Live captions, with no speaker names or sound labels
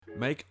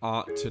Make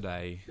art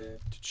today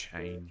to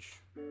change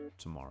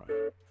tomorrow.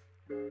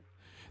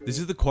 This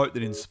is the quote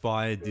that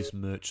inspired this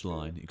merch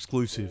line,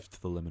 exclusive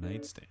to the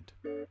Lemonade Stand.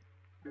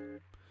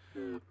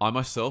 I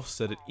myself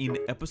said it in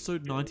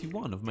episode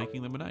 91 of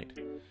Making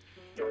Lemonade.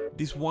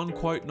 This one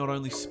quote not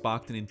only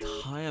sparked an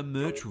entire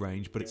merch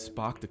range, but it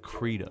sparked a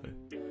credo,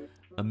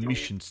 a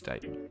mission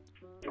statement,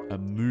 a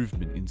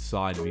movement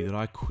inside me that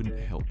I couldn't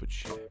help but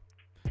share.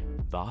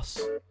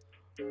 Thus,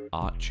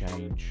 Art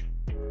Change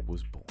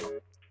was born.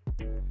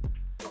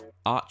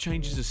 Art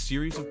Change is a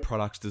series of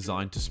products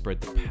designed to spread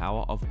the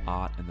power of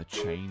art and the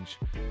change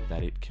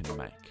that it can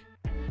make.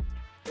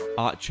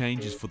 Art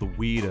Change is for the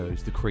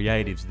weirdos, the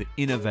creatives, the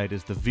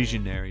innovators, the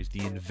visionaries,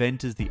 the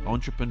inventors, the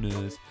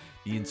entrepreneurs,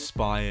 the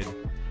inspired,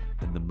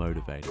 and the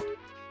motivated.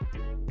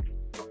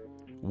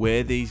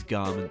 Wear these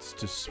garments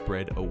to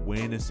spread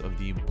awareness of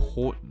the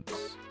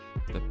importance,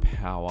 the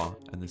power,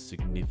 and the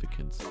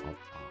significance of art.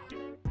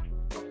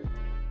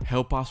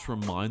 Help us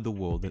remind the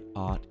world that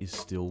art is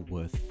still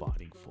worth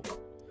fighting for.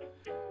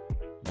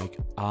 Make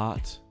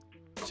art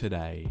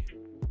today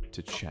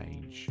to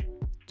change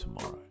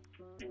tomorrow.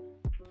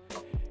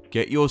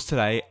 Get yours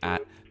today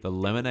at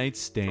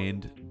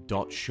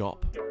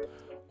thelemonadestand.shop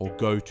or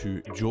go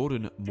to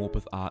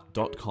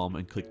jordanmorpethart.com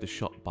and click the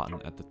shop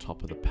button at the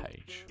top of the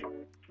page.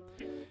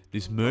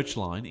 This merch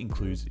line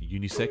includes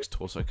unisex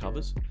torso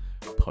covers,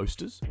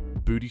 posters,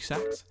 booty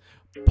sacks,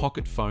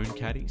 pocket phone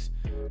caddies,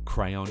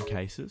 crayon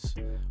cases,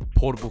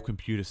 portable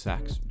computer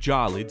sacks,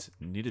 jar lids,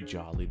 knitted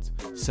jar lids,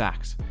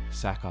 sacks,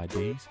 sack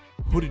IDs,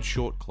 hooded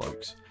short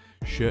cloaks,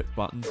 shirt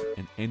buttons,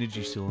 and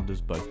energy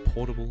cylinders, both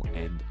portable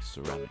and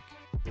ceramic.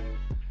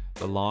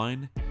 The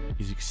line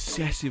is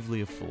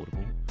excessively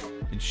affordable,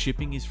 and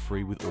shipping is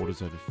free with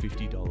orders over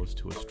 $50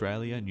 to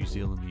Australia, New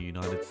Zealand, the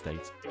United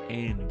States,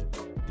 and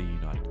the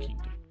United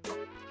Kingdom.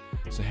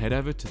 So head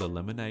over to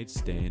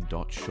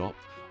thelemonadestand.shop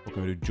or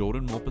go to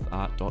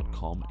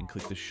jordanmorpethart.com and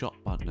click the shop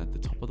button at the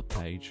top of the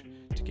page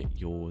to get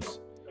yours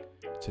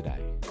today.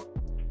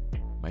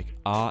 Make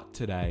art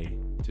today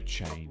to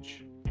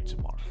change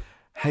tomorrow.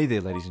 Hey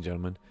there, ladies and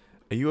gentlemen.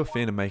 Are you a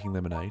fan of Making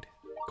Lemonade,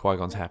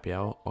 Qui-Gon's Happy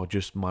Hour, or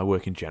just my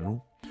work in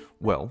general?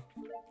 Well,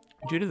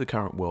 due to the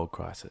current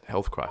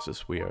health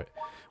crisis, we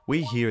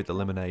here at the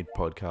Lemonade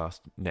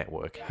Podcast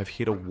Network have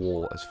hit a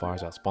wall as far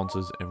as our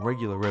sponsors and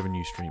regular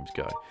revenue streams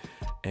go.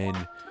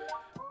 And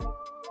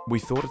we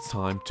thought it's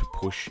time to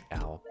push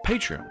our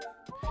Patreon.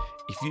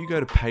 If you go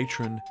to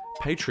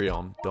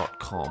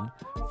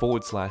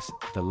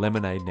patreon.com/The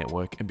Lemonade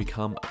Network and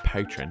become a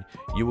patron,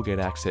 you will get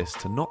access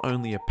to not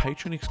only a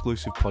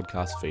patron-exclusive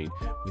podcast feed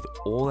with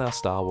all our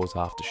Star Wars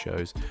after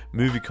shows,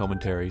 movie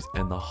commentaries,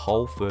 and the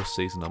whole first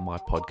season of my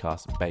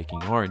podcast,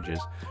 Baking Oranges,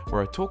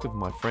 where I talk with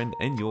my friend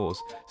and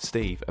yours,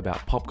 Steve,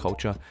 about pop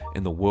culture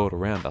and the world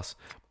around us,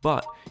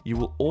 but you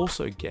will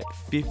also get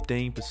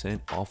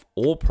 15% off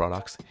all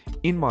products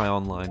in my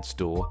online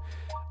store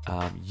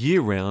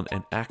year-round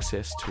and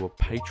access to a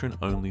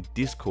patron-only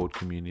Discord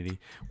community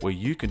where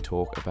you can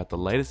talk about the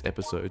latest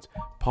episodes,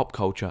 pop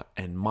culture,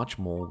 and much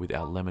more with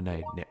our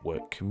Lemonade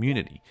Network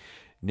community.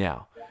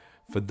 Now,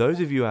 for those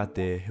of you out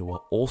there who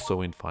are also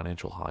in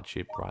financial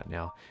hardship right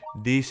now,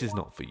 this is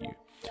not for you.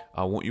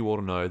 I want you all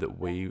to know that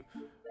we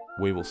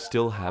will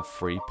still have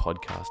free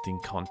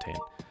podcasting content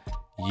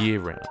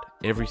year-round.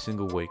 Every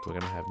single week we're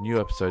going to have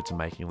new episodes of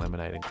Making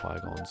Lemonade and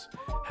Qui-Gon's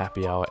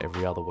Happy Hour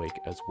every other week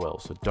as well,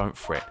 so don't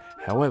fret.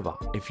 However,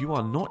 if you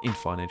are not in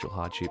financial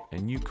hardship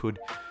and you could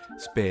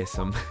spare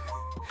some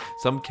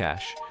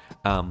cash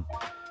and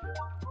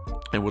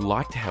would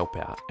like to help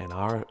out and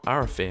are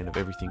a fan of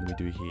everything we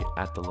do here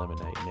at the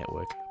Lemonade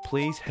Network,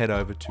 please head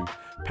over to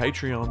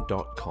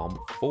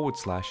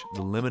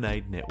patreon.com/The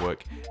Lemonade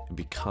Network and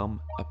become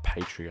a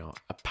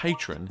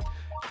patron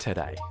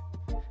today.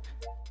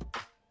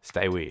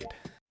 Stay weird.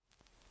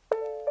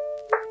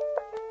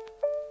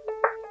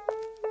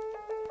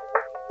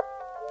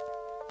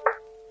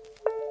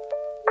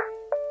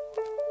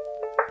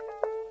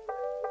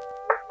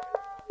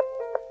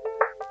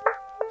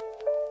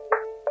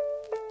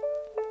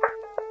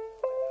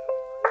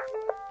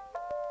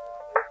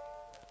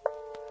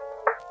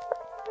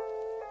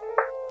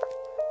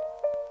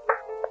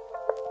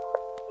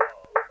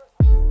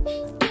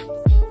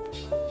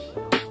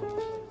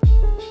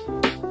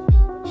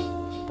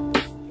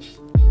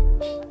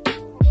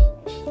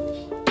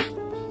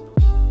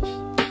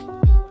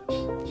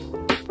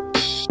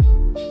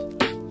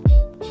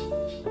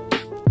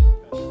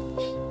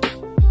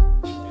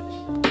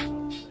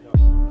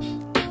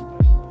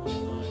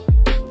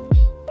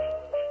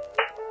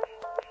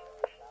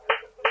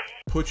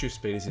 Put your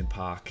speeders in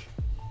park,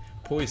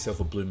 pour yourself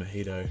a blue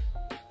mojito,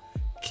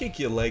 kick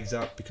your legs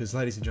up because,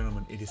 ladies and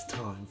gentlemen, it is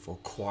time for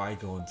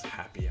Qui-Gon's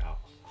Happy Hour.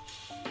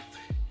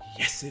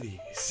 Yes, it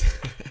is.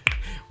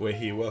 We're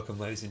here. Welcome,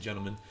 ladies and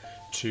gentlemen,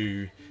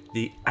 to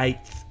the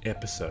 8th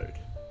episode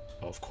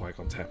of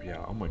Qui-Gon's Happy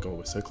Hour. Oh my god,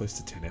 we're so close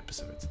to 10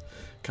 episodes.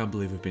 Can't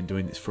believe we've been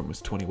doing this for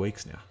almost 20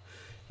 weeks now.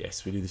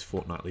 Yes, we do this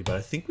fortnightly, but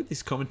I think with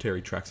this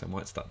commentary tracks, I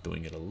might start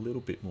doing it a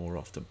little bit more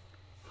often.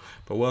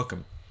 But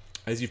welcome.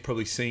 as you've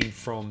probably seen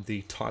from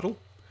the title,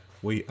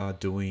 we are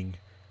doing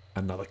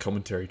another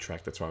commentary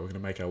track. That's right, we're going to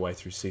make our way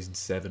through Season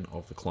 7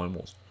 of the Clone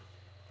Wars.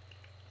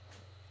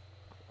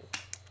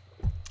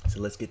 So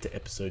let's get to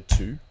Episode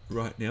 2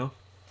 right now.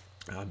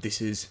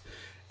 This is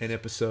an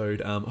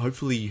episode,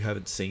 hopefully you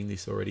haven't seen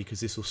this already, because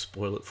this will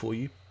spoil it for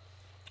you.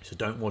 So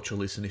don't watch or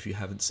listen if you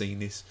haven't seen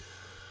this.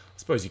 I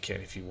suppose you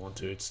can if you want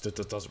to.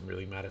 It doesn't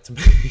really matter to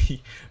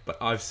me. But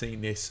I've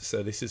seen this,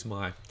 so this is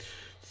my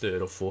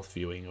third or fourth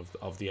viewing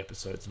of the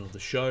episodes and of the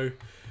show.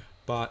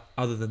 But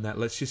other than that,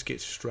 let's just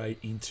get straight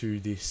into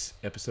this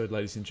episode,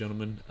 ladies and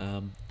gentlemen.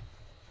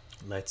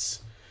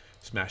 Let's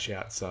smash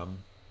out some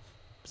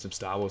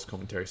Star Wars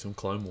commentary, some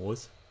Clone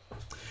Wars.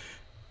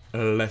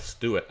 Let's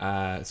do it.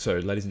 So,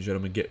 ladies and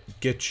gentlemen,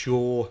 get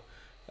your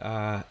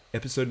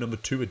episode number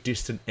 2, A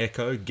Distant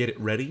Echo. Get it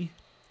ready.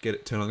 Get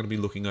it turned. I'm going to be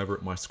looking over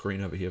at my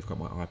screen over here. I've got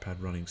my iPad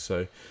running,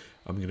 so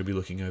I'm going to be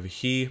looking over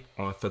here.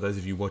 For those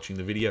of you watching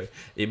the video,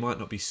 it might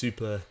not be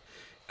super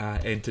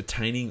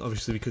entertaining,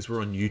 obviously, because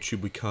we're on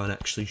YouTube. We can't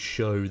actually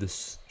show the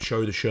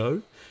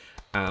show.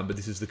 But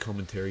this is the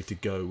commentary to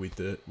go with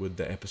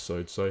the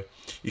episode, so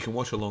you can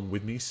watch along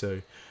with me.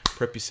 So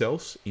prep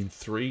yourselves. In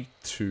 3,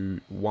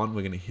 2, 1,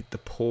 we're going to hit the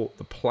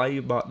play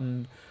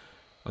button.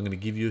 I'm going to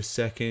give you a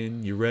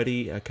second. You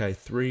ready? Okay,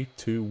 3,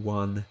 2,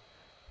 1,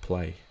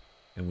 play.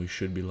 And we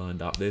should be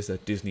lined up. There's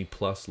that Disney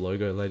Plus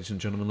logo, ladies and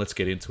gentlemen. Let's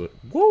get into it.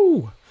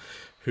 Woo!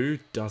 Who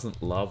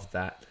doesn't love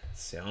that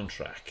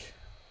soundtrack?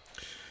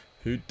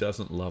 Who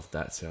doesn't love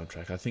that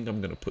soundtrack? I think I'm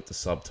going to put the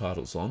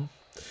subtitles on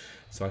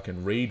so I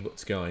can read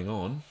what's going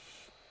on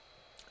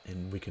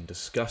and we can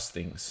discuss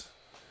things.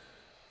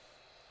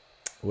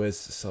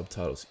 Where's the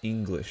subtitles?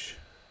 English.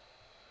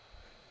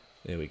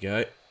 There we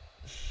go.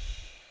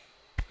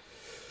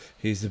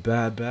 Here's the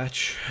Bad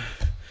Batch.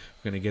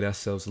 We're going to get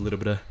ourselves a little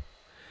bit of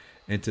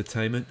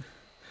entertainment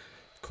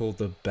called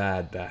the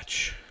Bad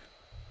Batch.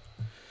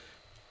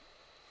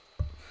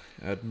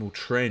 Admiral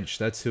Trench,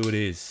 that's who it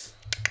is.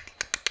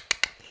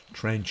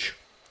 Trench.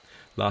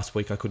 Last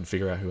week I couldn't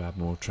figure out who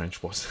Admiral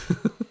Trench was.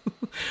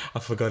 I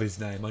forgot his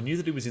name. I knew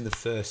that he was in the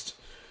first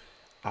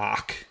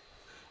arc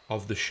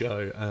of the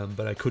show,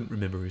 but I couldn't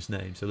remember his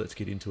name, so let's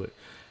get into it.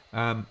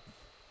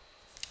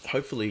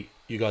 Hopefully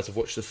you guys have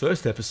watched the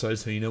first episode,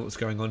 so you know what's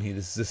going on here.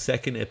 This is the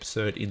second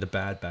episode in the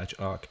Bad Batch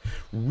arc.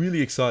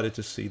 Really excited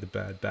to see the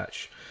Bad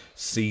Batch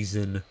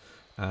season,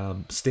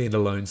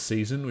 standalone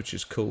season, which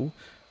is cool.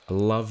 I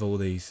love all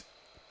these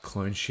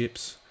clone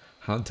ships.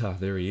 Hunter,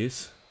 there he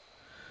is.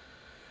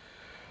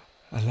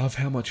 I love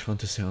how much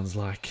Hunter sounds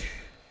like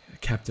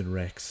Captain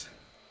Rex.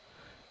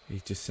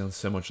 He just sounds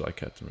so much like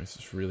Captain Rex.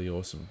 It's really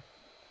awesome.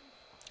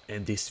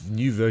 And this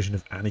new version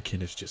of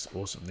Anakin is just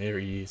awesome. There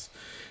he is,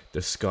 the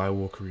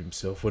Skywalker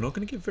himself. We're not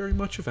going to get very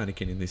much of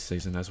Anakin in this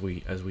season, as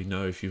we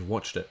know if you've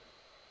watched it.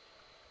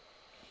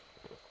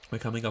 We're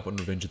coming up on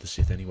Revenge of the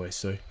Sith anyway,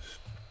 so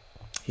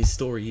his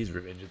story is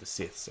Revenge of the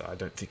Sith, so I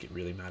don't think it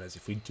really matters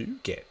if we do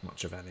get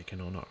much of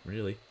Anakin or not,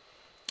 really,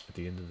 at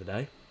the end of the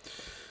day.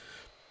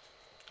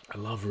 I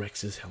love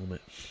Rex's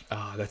helmet.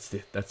 That's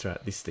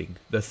right, this thing.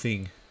 The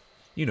thing.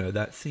 You know,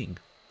 that thing.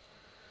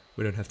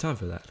 We don't have time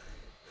for that.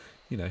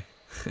 You know,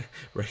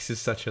 Rex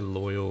is such a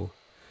loyal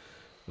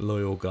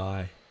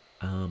guy.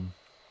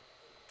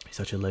 He's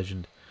such a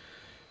legend.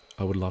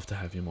 I would love to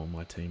have him on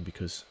my team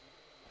because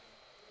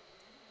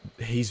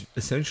he's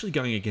essentially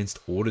going against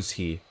orders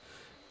here.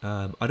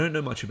 I don't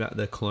know much about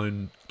the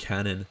clone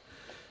canon,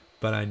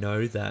 but I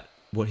know that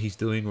what he's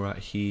doing right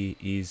here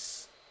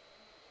is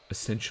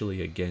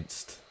essentially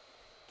against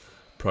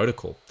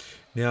protocol.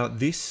 Now,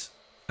 this,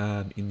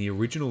 in the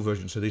original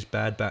version, so this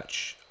Bad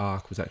Batch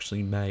arc was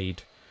actually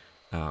made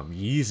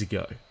years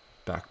ago,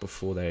 back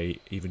before they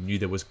even knew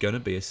there was going to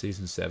be a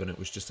Season 7. It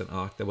was just an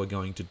arc they were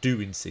going to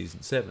do in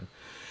Season 7.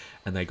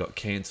 And they got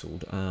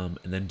cancelled, and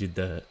then did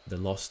the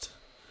Lost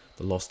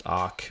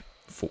arc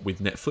with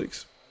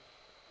Netflix.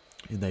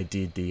 And they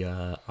did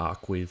the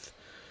arc with...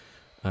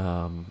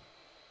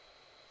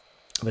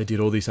 they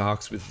did all these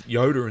arcs with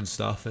Yoda and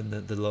stuff, and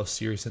the Lost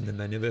series, and then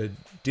they never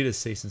did a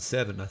Season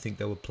 7. I think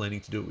they were planning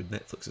to do it with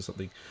Netflix or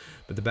something.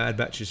 But the Bad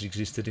Batch just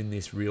existed in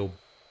this real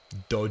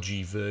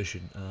dodgy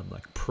version,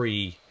 like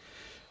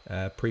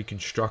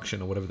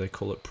pre-construction or whatever they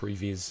call it,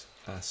 previs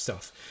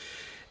stuff.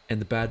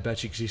 And the Bad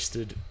Batch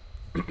existed.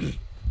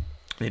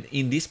 And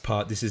in this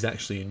part, this is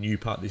actually a new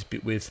part, this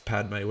bit with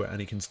Padme, where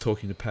Anakin's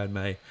talking to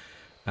Padme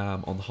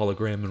on the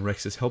hologram, and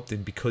Rex has helped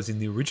him, because in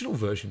the original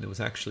version there was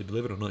actually,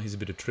 believe it or not, here's a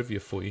bit of trivia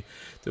for you,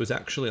 there was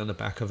actually on the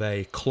back of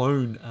a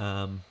clone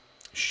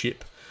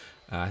ship,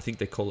 I think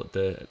they call it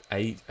the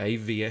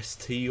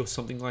AVST or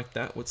something like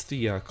that. What's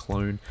the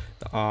clone,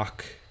 the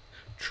ARC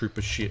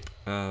trooper ship,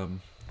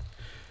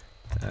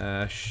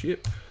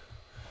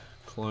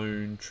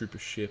 clone trooper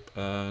ship,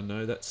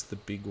 no, that's the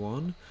big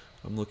one.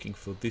 I'm looking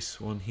for this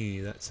one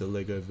here. That's a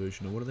Lego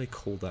version, or what do they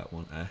call that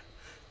one?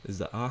 There's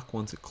the ARC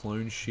one's a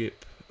clone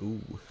ship. Ooh.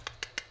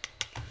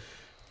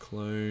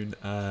 Clone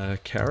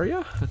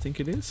carrier, I think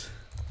it is.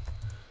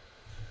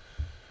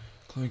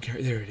 Clone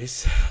carrier, there it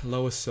is.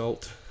 Low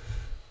assault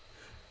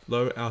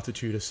Low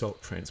altitude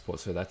assault transport.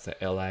 So that's the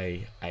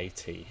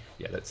LAAT.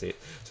 Yeah, that's it.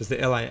 So it's the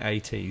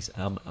LAATs.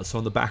 So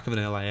on the back of an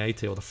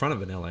LAAT or the front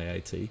of an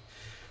LAAT,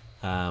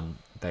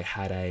 they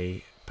had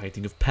a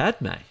painting of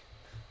Padme.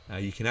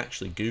 You can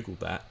actually Google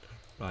that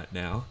right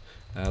now.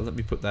 Let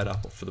me put that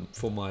up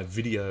for my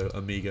video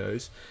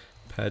amigos.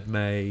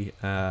 Padme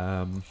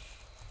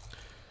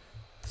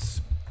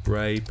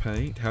spray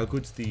paint. How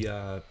good's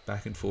the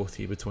back and forth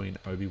here between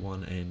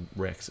Obi-Wan and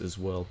Rex as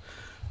well?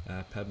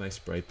 Padme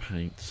spray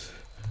paint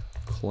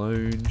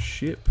clone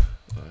ship.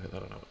 I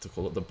don't know what to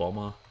call it. The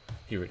bomber.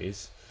 Here it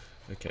is.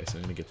 Okay, so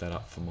I'm going to get that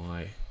up for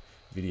my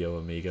video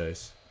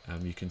amigos.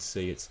 You can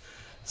see it's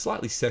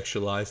slightly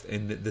sexualized,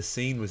 and the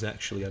scene was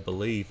actually, I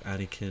believe,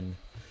 Anakin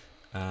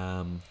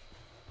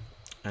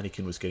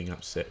was getting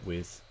upset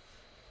with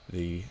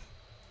the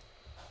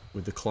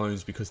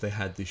clones because they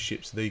had this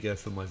ship. So there you go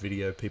for my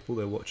video people.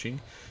 They're watching.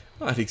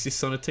 Oh, it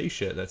exists on a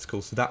t-shirt. That's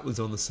cool. So that was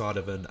on the side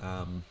of an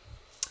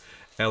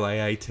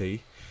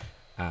LAAT,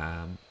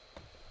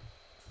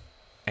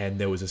 and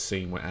there was a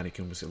scene where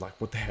Anakin was like,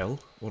 "What the hell?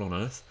 What on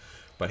earth?"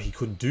 But he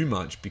couldn't do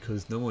much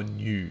because no one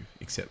knew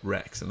except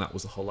Rex, and that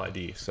was the whole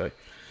idea. So,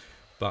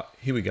 but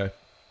here we go.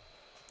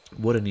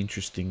 What an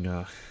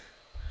interesting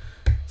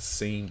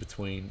scene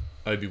between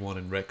Obi-Wan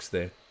and Rex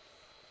there.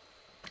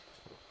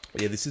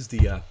 Yeah, this is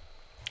the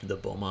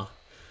bomber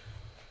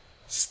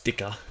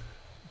sticker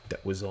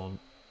that was on.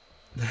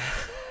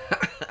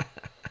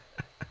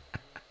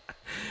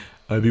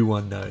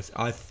 Obi-Wan knows.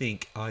 I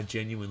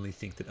genuinely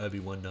think that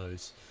Obi-Wan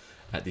knows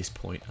at this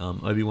point.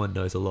 Obi-Wan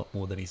knows a lot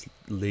more than he's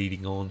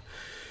leading on.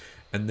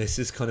 And this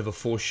is kind of a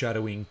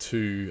foreshadowing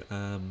to,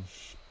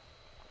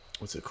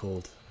 what's it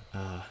called?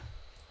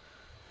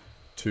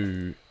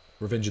 To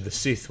Revenge of the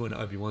Sith, when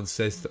Obi-Wan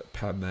says that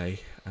Padme,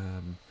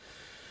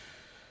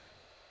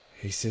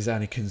 he says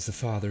Anakin's the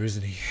father,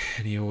 isn't he?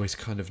 And he always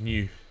kind of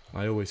knew.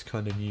 I always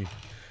kind of knew.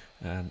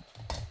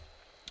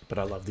 But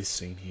I love this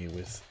scene here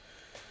with...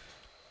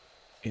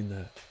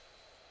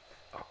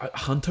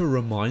 Hunter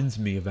reminds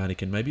me of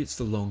Anakin. Maybe it's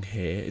the long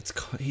hair.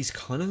 He's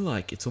kind of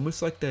like... It's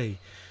almost like they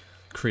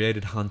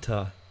created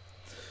Hunter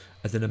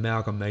as an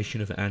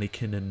amalgamation of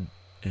Anakin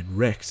and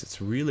Rex.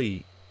 It's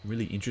really,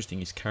 really interesting.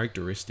 His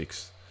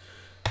characteristics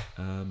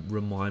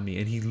remind me.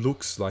 And he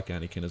looks like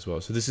Anakin as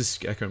well. So this is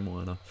Skako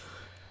Minor.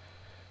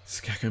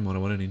 Skako Minor,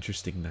 what an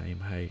interesting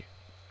name, hey.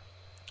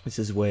 This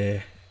is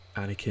where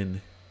Anakin...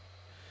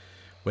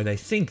 Where they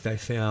think they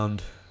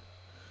found...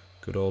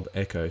 Good old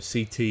Echo.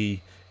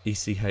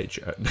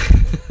 C-T-E-C-H-O.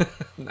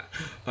 No,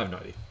 I have no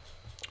idea.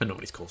 I know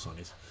what his call sign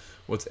is.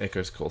 What's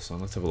Echo's call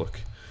sign? Let's have a look.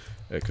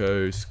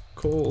 Echo's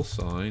call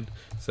sign.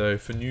 So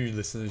for new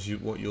listeners,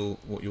 what you'll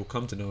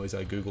come to know is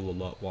I Google a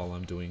lot while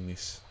I'm doing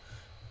this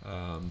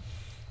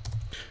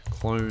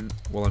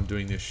while I'm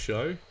doing this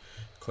show,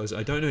 because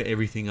I don't know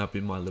everything up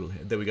in my little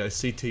head. There we go.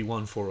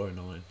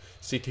 CT1409,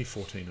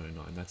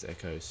 CT1409. That's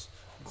Echo's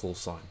call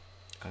sign.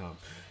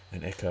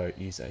 And Echo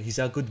is he's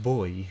a good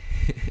boy.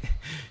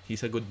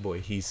 He's a good boy.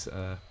 He's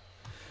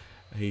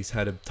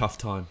had a tough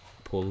time.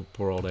 Poor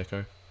old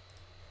Echo.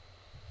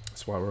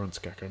 That's why we're on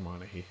Skako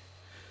Minor here.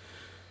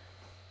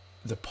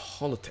 The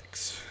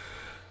politics.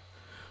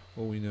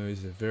 All we know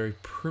is they're very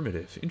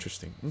primitive.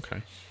 Interesting.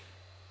 Okay.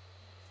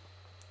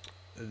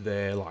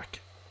 They're like...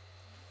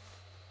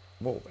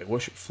 Whoa, they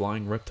worship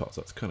flying reptiles.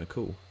 That's kind of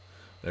cool.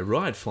 They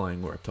ride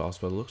flying reptiles,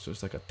 but it looks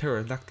just like a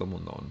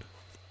pterodactylon.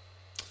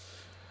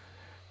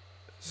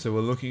 So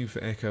we're looking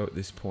for Echo at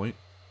this point.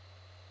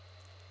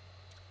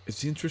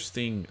 It's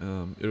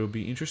interesting. It'll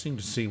be interesting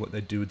to see what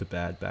they do with the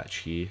Bad Batch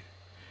here,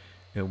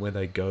 and where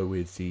they go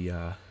with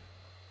the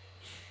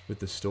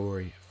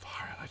story.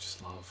 Fire, I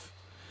just love.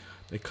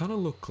 They kind of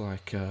look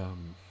like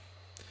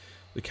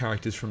the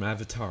characters from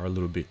Avatar a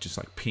little bit, just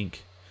like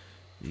pink.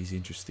 These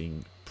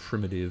interesting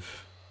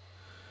primitive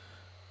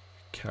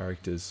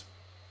characters.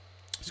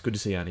 It's good to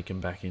see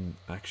Anakin back in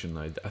action,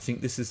 though. I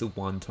think this is the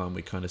one time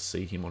we kind of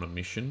see him on a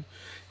mission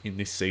in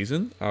this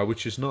season,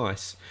 which is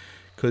nice,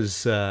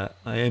 because I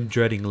am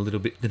dreading a little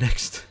bit the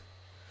next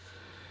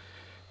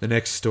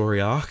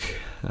story arc.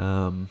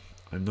 I'm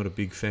not a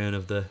big fan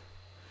of the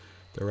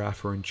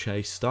Rafa and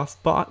Chase stuff,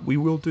 but we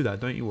will do that.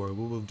 Don't you worry.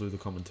 We will do the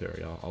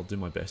commentary. I'll do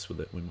my best with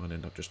it. We might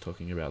end up just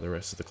talking about the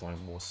rest of the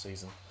Clone Wars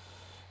season.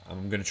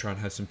 I'm going to try and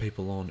have some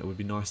people on. It would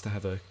be nice to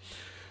have a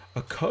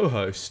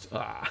co-host.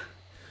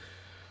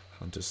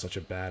 Hunter's such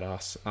a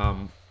badass.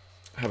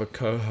 Have a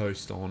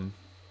co-host on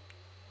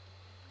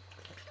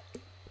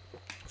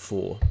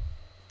for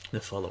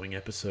the following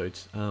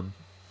episodes. And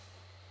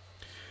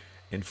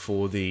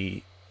for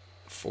the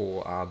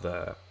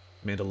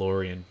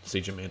Mandalorian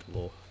Siege of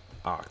Mandalore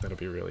arc, that'll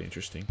be really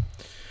interesting.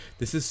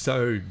 This is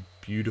so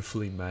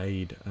beautifully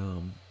made.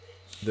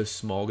 The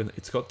smog, and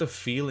it's got the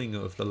feeling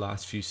of the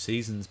last few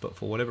seasons, but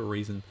for whatever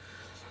reason,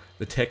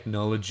 the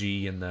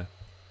technology and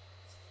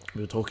we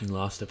were talking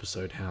last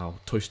episode how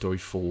Toy Story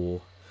 4,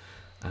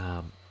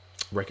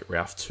 Wreck-It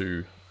Ralph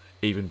 2,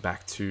 even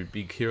back to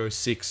Big Hero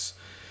 6,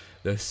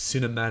 the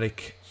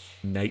cinematic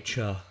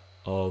nature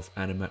of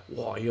anime.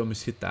 Wow, you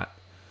almost hit that.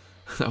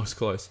 That was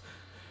close.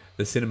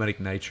 the cinematic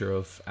nature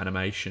of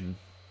animation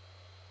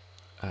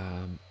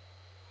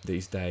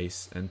these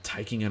days, and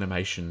taking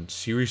animation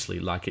seriously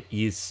like it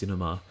is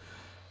cinema,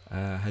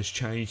 has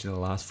changed in the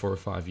last 4 or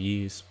 5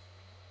 years.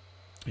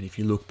 And if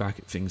you look back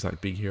at things like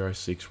Big Hero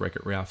 6,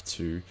 Wreck-It Ralph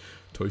 2,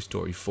 Toy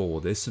Story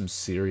 4, there's some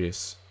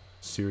serious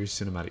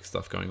cinematic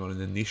stuff going on. And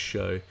then this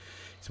show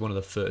is one of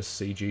the first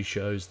CG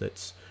shows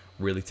that's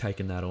really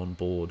taken that on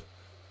board.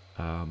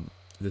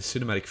 The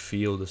cinematic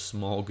feel, the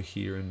smog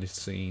here in this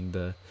scene,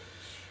 the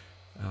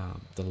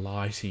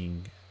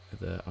lighting,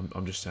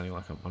 I'm just sounding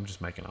like I'm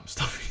just making up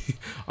stuff.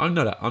 I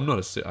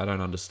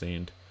don't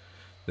understand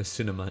the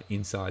cinema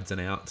insides and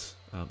outs.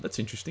 That's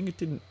interesting. It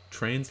didn't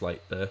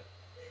translate the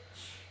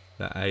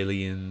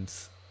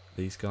aliens,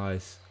 these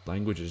guys'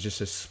 languages,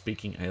 just as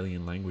speaking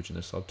alien language in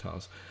the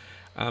subtitles.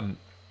 The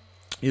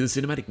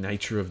cinematic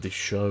nature of this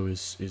show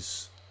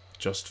is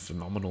just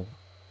phenomenal.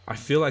 I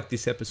feel like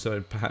this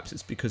episode, perhaps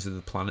it's because of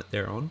the planet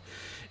they're on,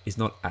 is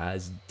not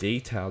as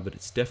detailed, but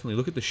it's definitely,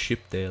 look at the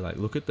ship there, like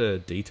look at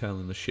the detail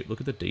in the ship, look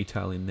at the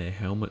detail in their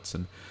helmets,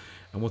 and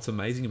what's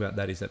amazing about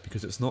that is that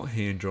because it's not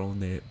hand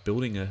drawn, they're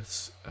building a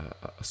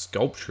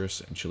sculpture,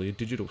 essentially a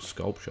digital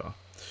sculpture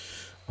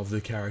of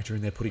the character,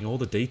 and they're putting all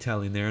the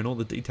detail in there, and all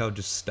the detail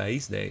just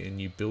stays there,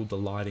 and you build the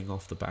lighting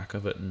off the back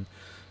of it, and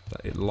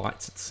it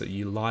lights it, so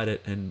you light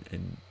it,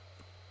 and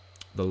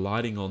the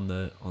lighting on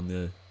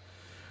the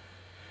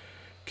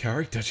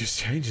character just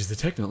changes. The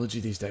technology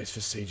these days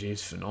for CG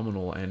is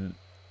phenomenal, and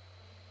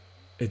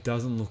it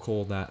doesn't look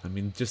all that, I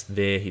mean, just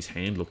there his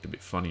hand looked a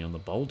bit funny on the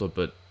boulder,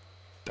 but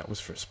that was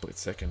for a split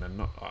second,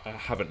 and I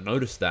haven't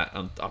noticed that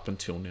up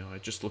until now. I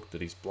just looked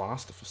at his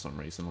blaster for some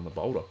reason on the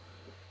boulder.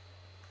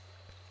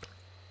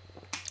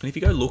 And if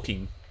you go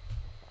looking,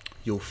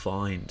 you'll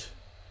find,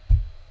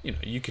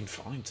 you can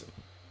find some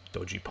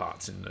dodgy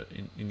parts in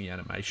the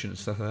animation and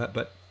stuff like that,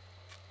 but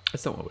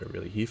that's not what we're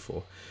really here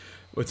for.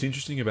 What's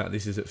interesting about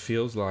this is it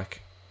feels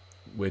like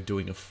we're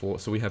doing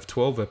so we have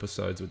 12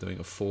 episodes, we're doing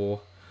a 4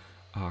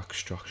 arc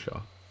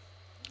structure,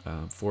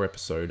 4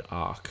 episode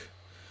arc.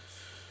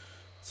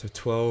 So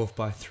 12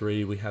 by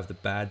 3, we have the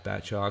Bad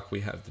Batch arc,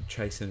 we have the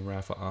Chase and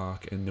Rafa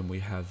arc, and then we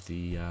have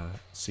the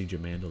Siege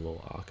of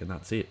Mandalore arc, and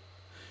that's it.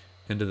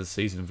 End of the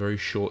season, very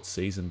short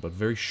season, but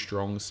very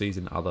strong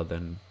season, other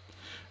than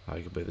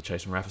you could be the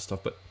Chase and Rafa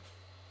stuff, but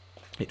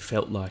it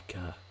felt like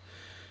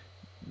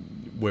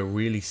we're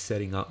really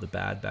setting up the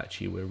Bad Batch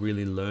here. We're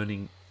really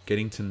learning,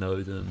 getting to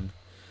know them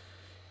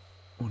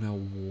on our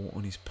war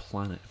on his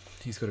planet.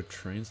 He's got a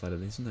translator.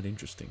 Isn't that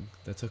interesting?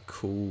 That's a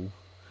cool,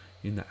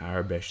 in the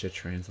Arabesh,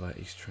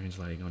 he's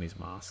translating on his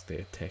mask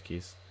there, Tech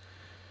is.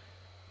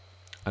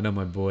 I know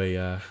my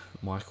boy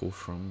Michael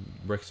from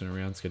Rex and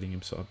Around's getting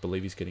him, so I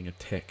believe he's getting a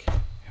Tech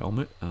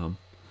helmet.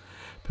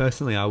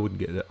 Personally, I wouldn't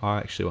get it. I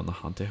actually want the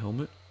Hunter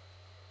helmet,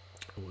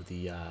 or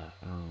the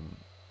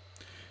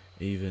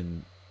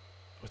even,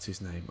 what's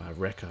his name?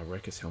 Rekka.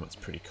 Rekka's helmet's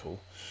pretty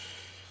cool.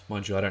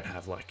 Mind you, I don't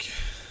have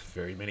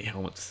very many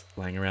helmets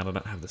laying around. I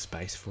don't have the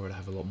space for it. I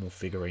have a lot more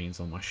figurines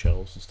on my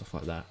shelves and stuff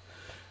like that.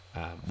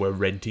 We're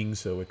renting,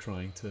 so we're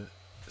trying to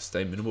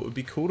stay minimal. It would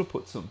be cool to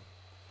put some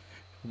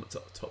helmets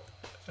up the top.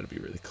 That'd be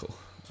really cool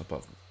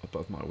above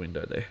my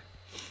window there.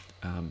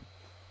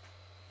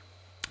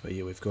 But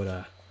yeah, we've got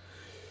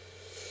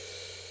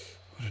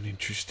what an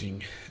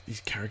interesting. These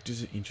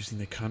characters are interesting.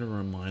 They kind of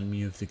remind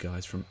me of the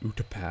guys from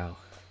Utapau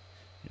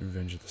in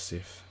Revenge of the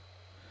Sith.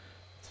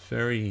 It's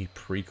very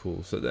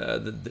prequel. So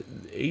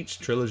each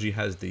trilogy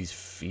has these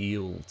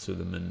feel to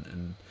them,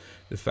 and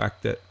the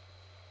fact that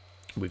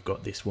we've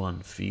got this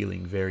one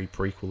feeling very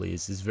prequel-y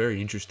is very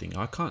interesting.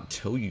 I can't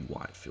tell you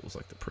why it feels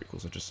like the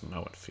prequels. I just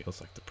know it feels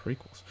like the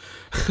prequels.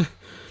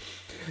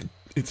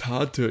 It's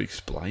hard to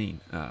explain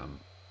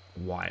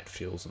why it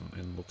feels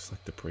and looks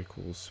like the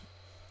prequels.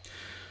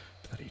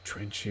 Bloody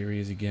trench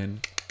areas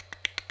again.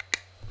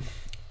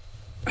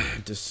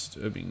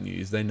 Disturbing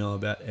news. They know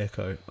about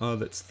Echo. Oh,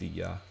 that's the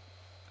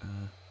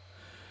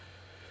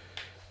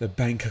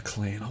Banker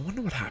clan. I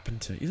wonder what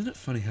happened to. Isn't it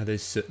funny how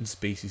there's certain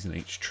species in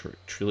each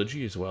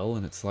trilogy as well,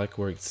 and it's like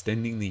we're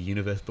extending the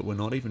universe, but we're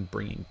not even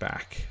bringing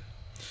back.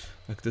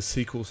 Like the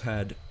sequels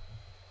had,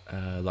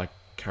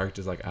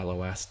 characters like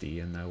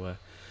Aloasti, and they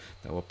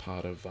were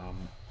part of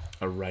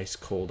a race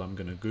called, I'm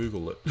gonna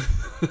Google it.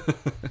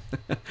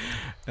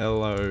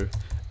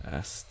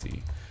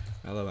 Aloasti.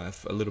 A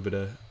little bit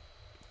of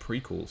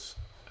prequels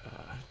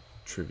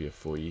trivia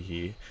for you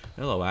here.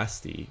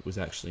 Aloasti was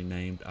actually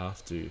named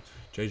after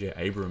J.J.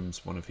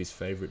 Abrams, one of his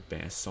favorite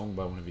bands, song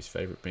by one of his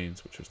favorite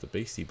bands, which was the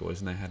Beastie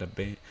Boys, and they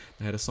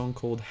had a song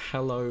called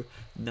Hello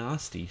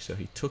Nasty. So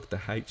he took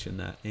the H and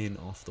the N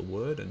off the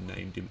word and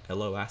named him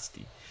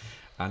Aloasti.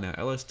 Now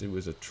Aloasti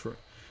was a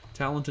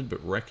talented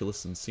but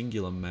reckless and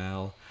singular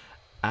male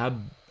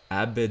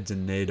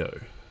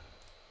Abedanado.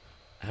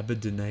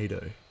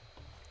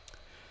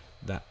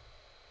 That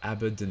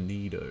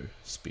Abedonido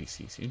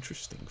species.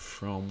 Interesting.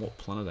 From what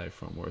planet are they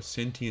from? We're a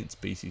sentient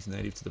species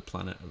native to the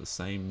planet of the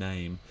same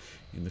name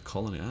in the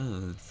colony.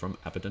 From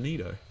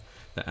Abedonido.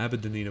 The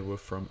Abedonido were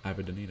from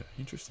Abedonido.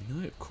 Interesting.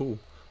 Oh, cool.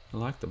 I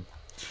like them.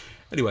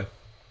 Anyway,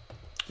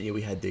 yeah,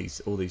 we had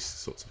all these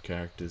sorts of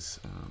characters,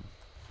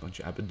 bunch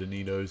of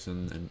Aberdonitos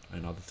and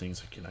other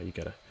things. Like, you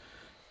gotta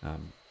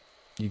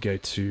you go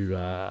to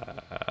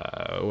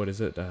what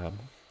is it?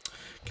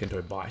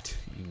 Kento Bite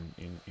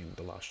in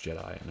The Last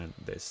Jedi, and then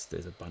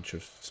there's a bunch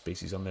of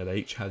species on there. They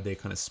each have their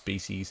kind of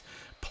species,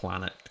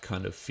 planet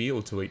kind of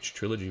feel to each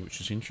trilogy,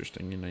 which is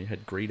interesting. You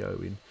had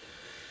Greedo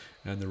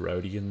and the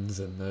Rhodians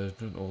and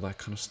all that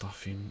kind of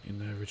stuff in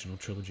the original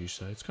trilogy,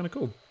 so it's kind of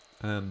cool.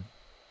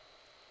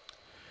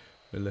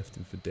 We left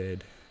him for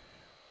dead.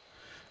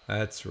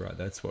 That's right,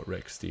 that's what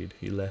Rex did.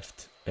 He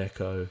left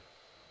Echo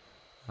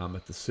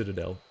at the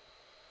Citadel.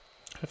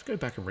 I have to go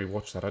back and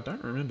rewatch that. I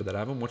don't remember that. I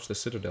haven't watched the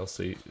Citadel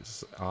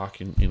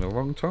arc in a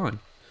long time.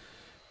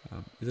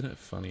 Isn't it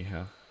funny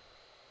how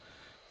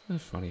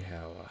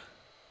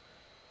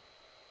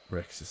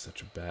Rex is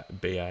such a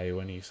BA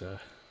when he's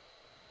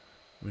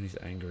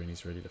angry and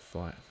he's ready to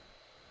fight.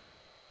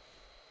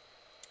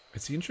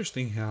 It's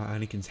interesting how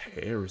Anakin's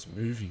hair is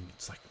moving.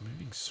 It's like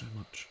moving so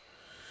much.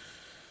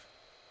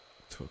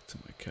 Talk to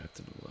my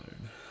captain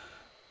alone.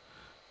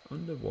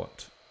 Wonder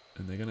what.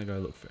 And they're going to go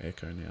look for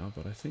Echo now,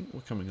 but I think we're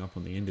coming up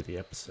on the end of the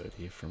episode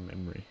here from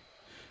memory.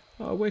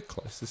 Oh, we're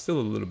close. There's still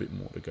a little bit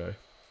more to go.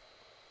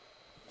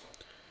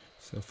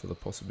 So for the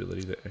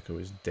possibility that Echo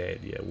is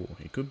dead, yeah, well,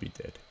 he could be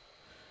dead.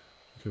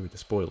 He could be the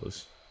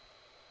spoilers,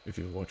 if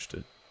you've watched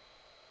it.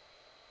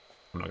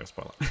 I'm not going to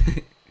spoil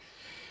it.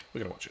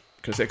 We're going to watch it,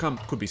 because there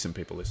could be some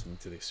people listening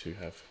to this who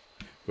have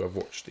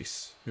watched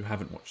this, who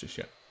haven't watched this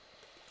yet,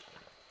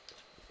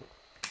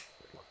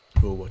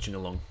 who are watching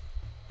along.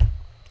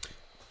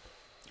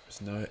 There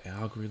was no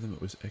algorithm,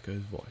 it was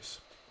Echo's voice.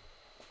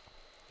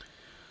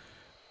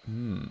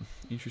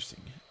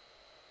 Interesting.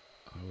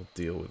 I will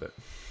deal with it.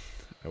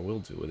 I will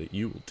deal with it.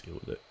 You will deal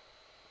with it.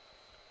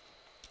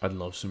 I'd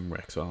love some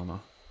Rex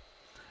armor.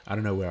 I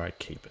don't know where I'd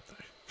keep it though.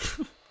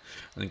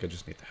 I think I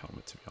just need the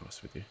helmet, to be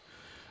honest with you.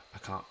 I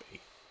can't be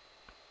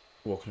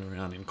walking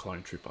around in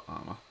Clone Trooper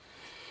armor.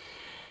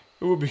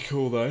 It would be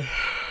cool though.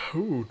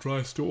 Ooh,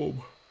 dry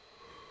storm.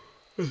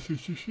 Oh,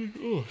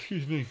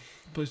 excuse me.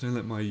 Please don't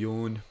let my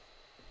yawn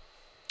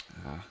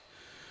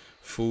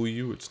fool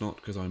you. It's not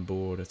because I'm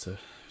bored. It's a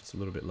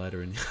little bit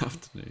later in the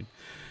afternoon.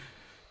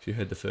 If you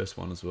heard the first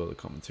one as well, the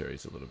commentary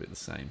is a little bit the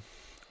same.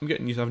 I'm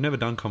getting used. I've never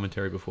done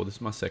commentary before. This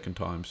is my second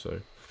time, so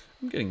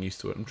I'm getting used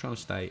to it. I'm trying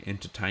to stay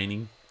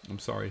entertaining. I'm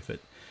sorry if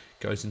it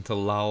goes into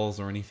lulls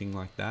or anything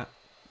like that.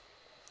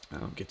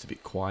 Gets a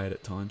bit quiet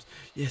at times.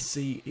 Yeah,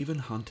 see, even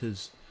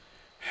Hunter's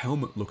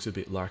helmet looks a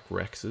bit like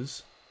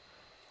Rex's.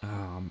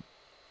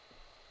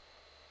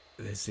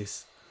 There's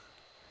this.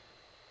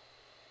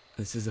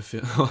 This is a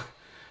film.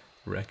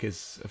 Rex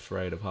is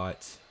afraid of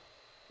heights.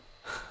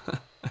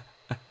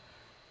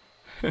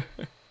 I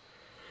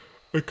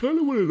kind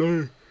of want to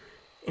know.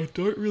 I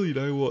don't really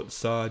know what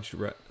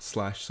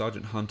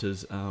Sergeant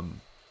Hunter's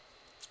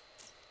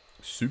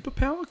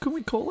superpower, can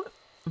we call it?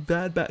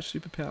 Bad Batch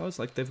superpowers.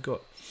 Like they've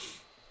got,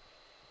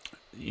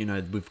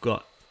 we've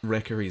got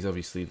Wrecker. He's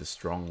obviously the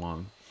strong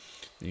one.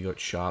 Then you got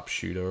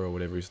Sharpshooter or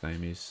whatever his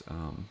name is.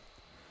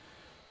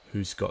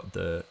 Who's got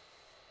the.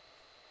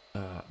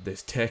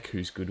 There's Tech,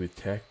 who's good with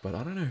tech, but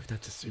I don't know if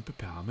that's a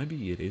superpower.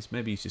 Maybe it is.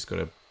 Maybe he's just got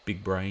a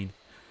big brain.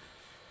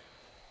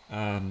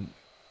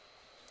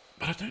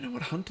 But I don't know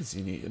what Hunter's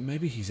in it.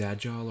 Maybe he's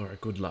agile or a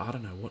good... I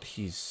don't know what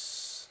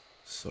his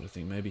sort of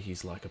thing. Maybe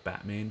he's like a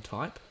Batman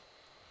type.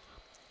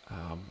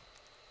 I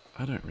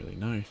don't really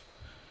know.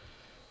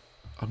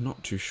 I'm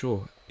not too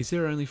sure. Is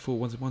there only 4?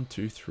 1,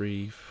 2,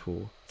 3,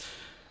 4.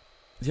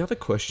 The other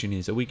question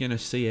is, are we going to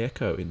see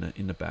Echo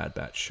in the Bad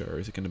Batch show? Or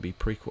is it going to be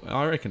prequel?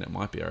 I reckon it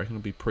might be. I reckon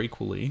it'll be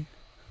prequel-y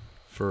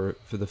for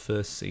the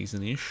first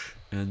season-ish.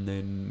 And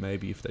then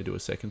maybe if they do a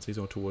second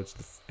season or towards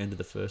the end of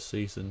the first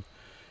season,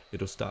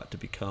 it'll start to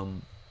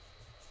become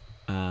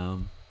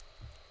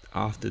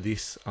after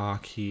this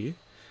arc here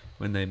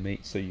when they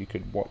meet, so you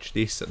could watch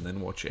this and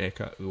then watch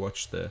Echo,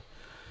 watch the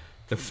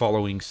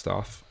following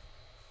stuff,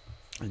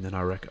 and then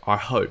I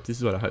hope this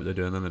is what I hope they're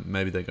doing. And then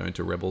maybe they go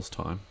into Rebels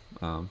time,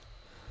 and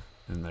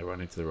they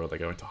run into they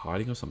go into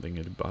hiding or something.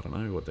 I don't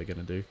know what they're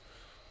gonna do.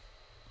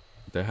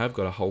 They have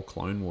got a whole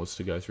Clone Wars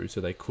to go through,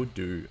 so they could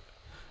do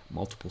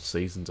multiple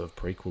seasons of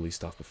prequel-y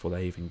stuff before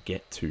they even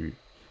get to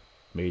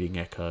meeting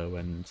Echo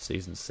and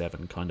season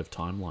 7 kind of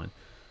timeline.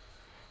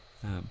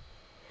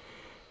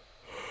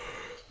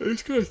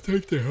 These guys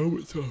take their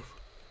helmets off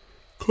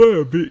quite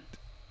a bit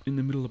in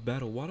the middle of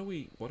battle. Why do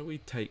we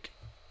take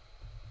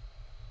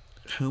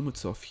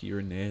helmets off here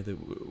and there?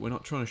 That we're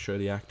not trying to show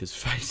the actors'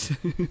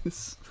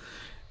 faces.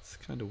 It's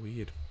kind of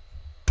weird.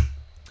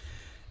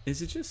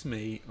 Is it just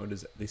me, or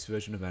does this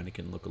version of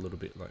Anakin look a little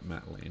bit like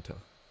Matt Lanter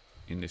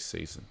in this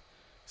season?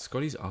 It's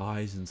got his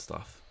eyes and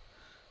stuff.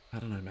 I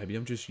don't know, maybe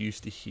I'm just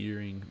used to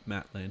hearing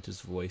Matt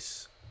Lanter's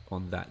voice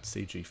on that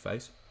CG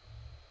face.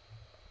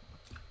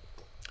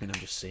 And I'm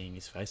just seeing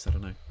his face, I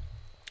don't know.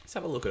 Let's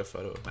have a look at a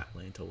photo of Matt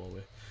Lanter while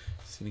we're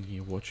sitting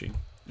here watching.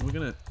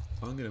 And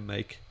I'm gonna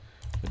make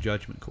a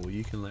judgment call.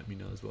 You can let me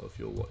know as well if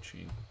you're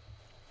watching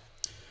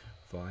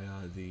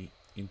via the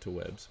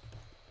interwebs.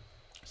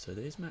 So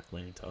there's Matt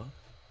Lanter.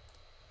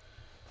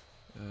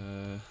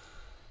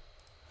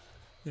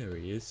 There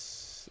he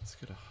is. Let's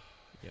get a...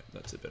 Yep,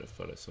 that's a better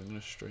photo. So I'm going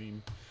to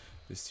stream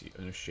this to you.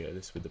 I'm going to share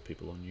this with the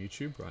people on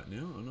YouTube right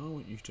now, and I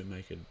want you to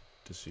make a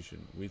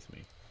decision with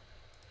me.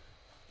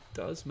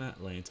 Does Matt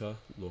Lanter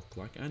look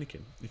like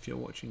Anakin? If you're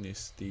watching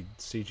this, the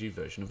CG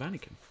version of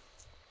Anakin.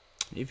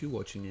 If you're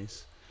watching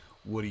this,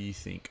 what do you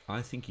think?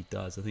 I think he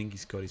does. I think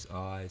he's got his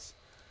eyes.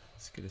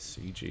 Let's get a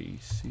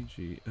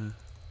CG,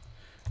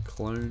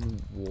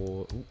 Clone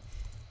War. Ooh.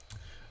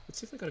 Let's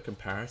see if they got a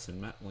comparison.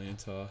 Matt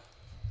Lanter,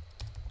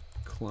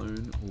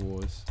 Clone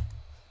Wars,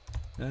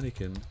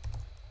 Anakin.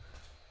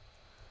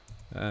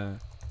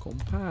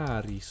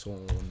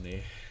 Comparison.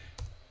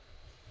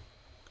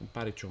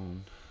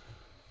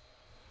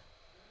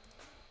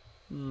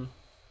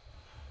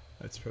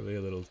 That's probably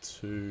a little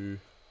too...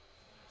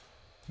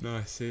 No,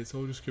 I see, it's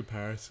all just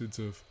comparisons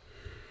of...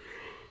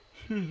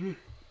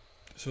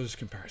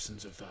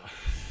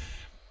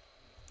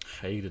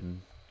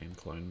 Hayden and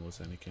Clone Wars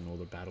Anakin, or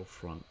the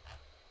Battlefront.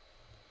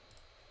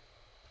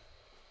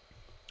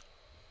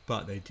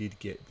 But they did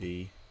get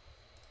the...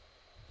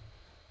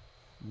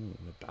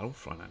 the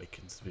Battlefront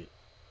Anakin's a bit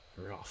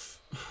rough.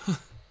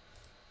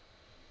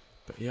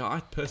 But yeah,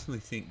 I personally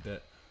think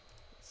that...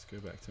 Let's go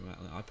back to Matt.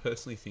 I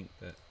personally think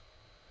that...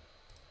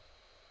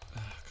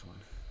 come on.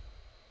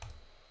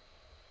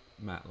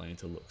 Matt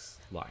Lanter looks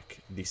like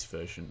this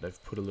version.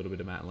 They've put a little bit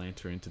of Matt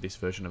Lanter into this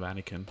version of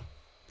Anakin.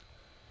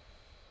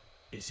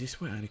 Is this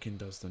where Anakin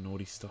does the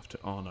naughty stuff to...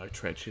 Oh no,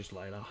 Tretch is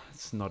later.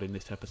 It's not in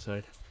this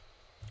episode.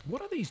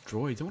 What are these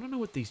droids? I want to know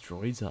what these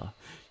droids are.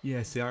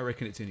 Yeah, see, I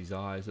reckon it's in his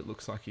eyes. It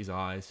looks like his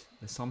eyes.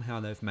 Somehow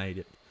they've made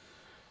it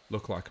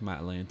look like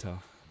Matt Lanter.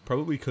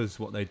 Probably because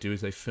what they do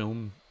is they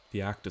film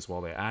the actors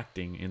while they're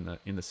acting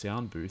in the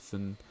sound booth,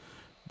 and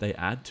they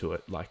add to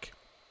it, like...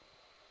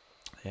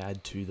 They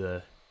add to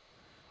the...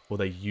 Or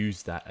they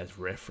use that as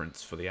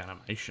reference for the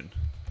animation.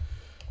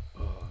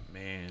 Oh,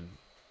 man.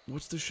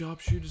 What's the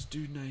sharpshooter's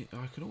dude name?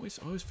 I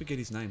always forget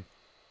his name.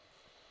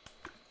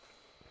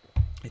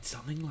 It's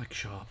something like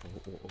Sharp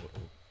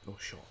or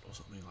Shot or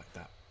something like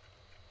that.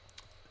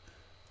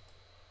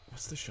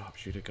 What's the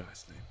sharpshooter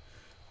guy's name?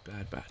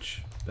 Bad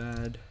Batch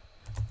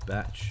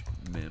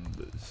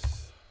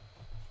members.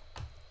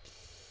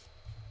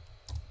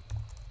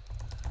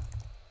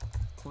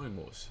 Clone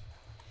Wars.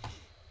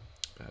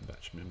 Bad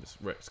Batch members: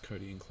 Rex,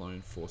 Cody and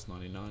Clone, Force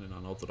 99 and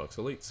Unorthodox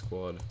Elite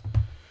Squad.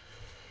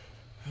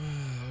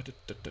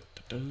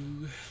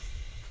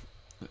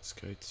 Let's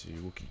go to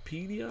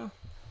Wikipedia.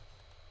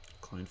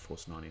 Clone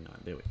Force 99,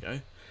 there we go.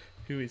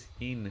 Who is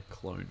in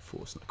Clone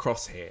Force?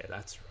 Crosshair,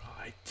 that's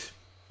right.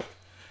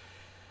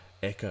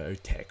 Echo,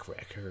 Tech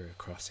Wrecker,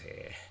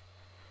 Crosshair,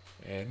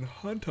 and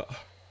Hunter.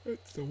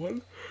 That's the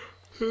one.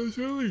 There's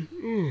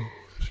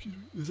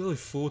only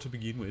 4 to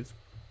begin with.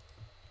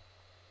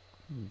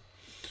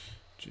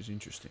 Which is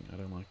interesting. I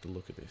don't like the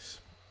look of this.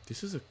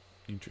 This is a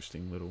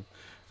interesting little...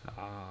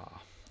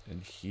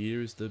 and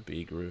here's the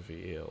big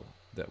reveal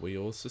that we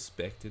all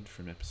suspected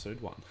from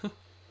episode 1.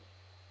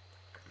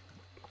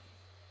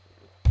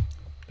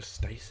 A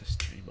stasis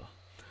chamber.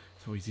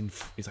 So he's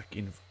like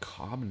in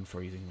carbon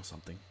freezing or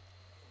something.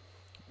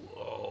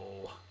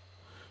 Whoa.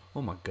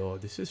 Oh my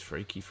god, this is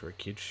freaky for a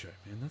kid's show,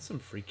 man. That's some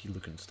freaky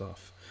looking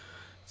stuff.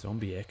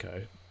 Zombie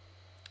Echo.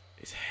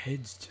 His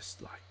head's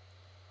just like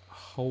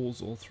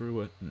holes all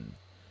through it, and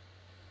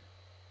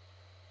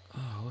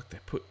oh look, they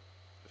put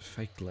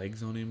fake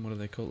legs on him. What do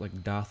they call it?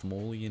 Like Darth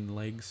Maulian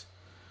legs.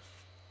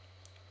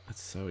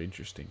 That's so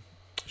interesting.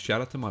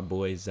 Shout out to my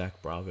boy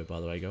Zach Bravo, by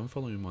the way. Go and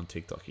follow him on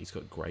TikTok. He's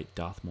got great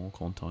Darth Maul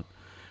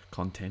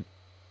content.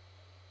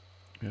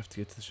 We have to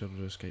get to the shuttle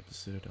to escape the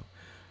Citadel.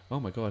 Oh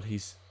my god,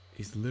 he's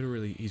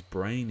literally, his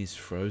brain is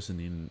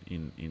frozen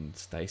in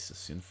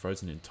stasis, and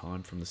frozen in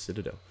time from the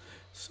Citadel.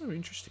 So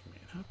interesting,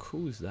 man. How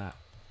cool is that?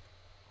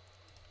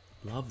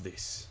 Love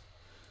this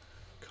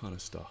kind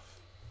of stuff.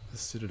 The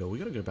Citadel. We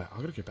gotta go back. I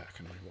gotta go back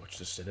and rewatch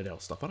the Citadel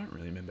stuff. I don't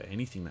really remember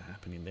anything that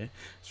happened in there.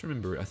 Just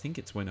remember, I think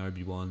it's when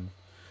Obi-Wan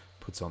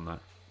puts on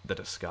the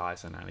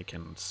disguise and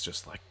Anakin's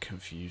just like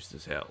confused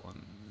as hell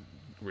and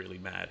really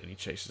mad, and he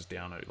chases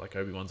down like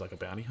Obi-Wan's like a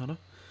bounty hunter.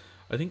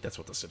 I think that's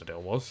what the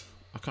Citadel was.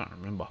 I can't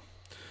remember.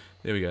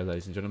 There we go,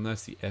 ladies and gentlemen.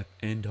 That's the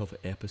end of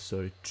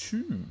episode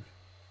 2.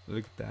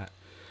 Look at that.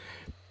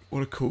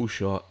 What a cool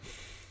shot.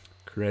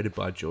 Created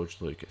by George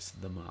Lucas,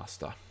 the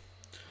master.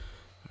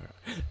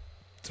 Alright,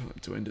 time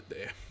to end it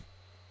there.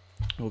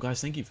 Well, guys,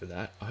 thank you for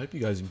that. I hope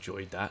you guys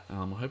enjoyed that.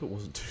 I hope it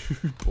wasn't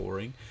too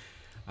boring.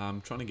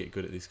 I'm trying to get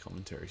good at this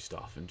commentary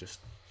stuff and just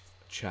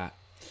chat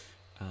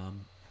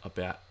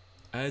about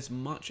as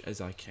much as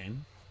I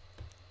can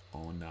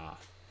on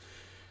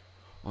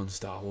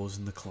Star Wars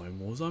and the Clone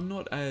Wars. I'm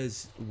not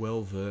as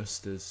well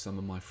versed as some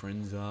of my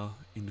friends are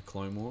in the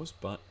Clone Wars,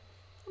 but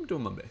I'm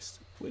doing my best.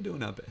 We're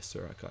doing our best,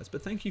 alright guys.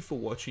 But thank you for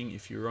watching.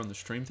 If you're on the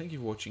stream, thank you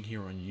for watching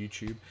here on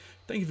YouTube.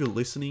 Thank you for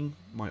listening,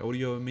 my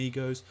audio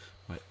amigos,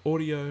 my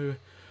audio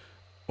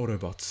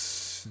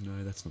Autobots.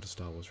 No, that's not a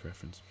Star Wars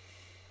reference.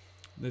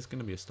 There's going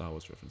to be a Star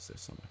Wars reference there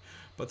somewhere.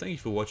 But thank you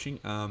for watching.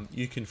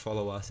 You can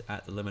follow us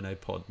at the Lemonade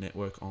Pod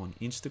Network on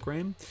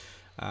Instagram.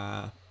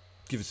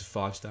 give us a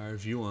 5-star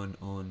review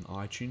on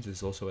iTunes.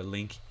 There's also a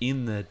link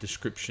in the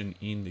description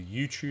in the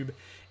YouTube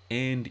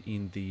and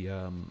in the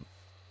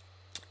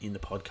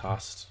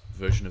podcast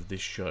version of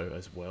this show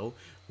as well,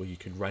 where you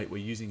can rate. We're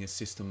using a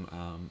system.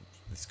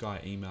 This guy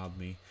emailed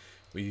me.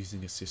 We're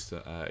using a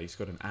system. He's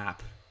got an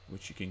app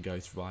which you can go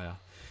through via.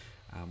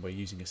 We're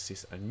using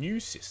a new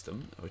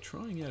system. We're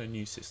trying out a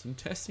new system,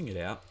 testing it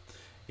out.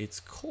 It's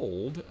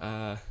called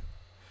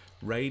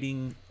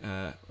Rating.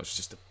 It's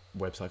just a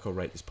website called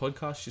Rate This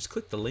Podcast. Just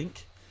click the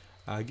link.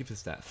 Give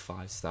us that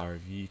 5-star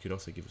review. You could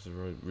also give us a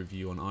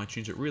review on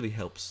iTunes. It really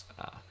helps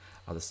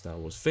other Star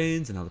Wars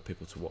fans and other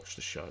people to watch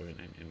the show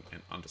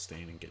and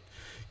understand and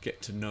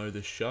get to know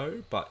the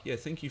show. But yeah,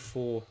 thank you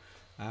for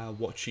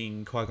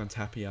watching Qui-Gon's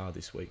Happy Hour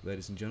this week,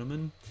 ladies and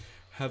gentlemen.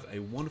 Have a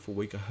wonderful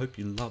week. I hope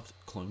you loved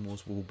Clone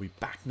Wars. We'll be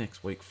back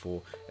next week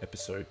for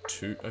episode 3.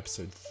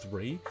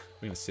 We're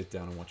going to sit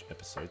down and watch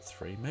episode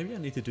 3. Maybe I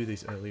need to do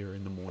these earlier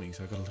in the morning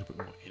so I got a little bit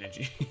more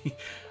energy.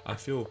 I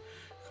feel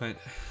kind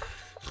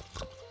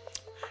of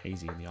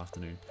hazy in the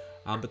afternoon.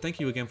 But thank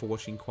you again for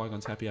watching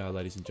Qui-Gon's Happy Hour,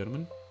 ladies and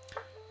gentlemen.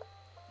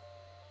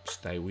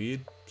 Stay weird,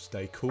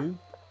 stay cool,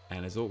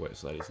 and as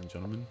always, ladies and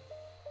gentlemen,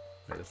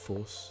 may the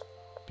Force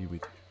be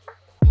with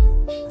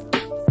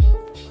you.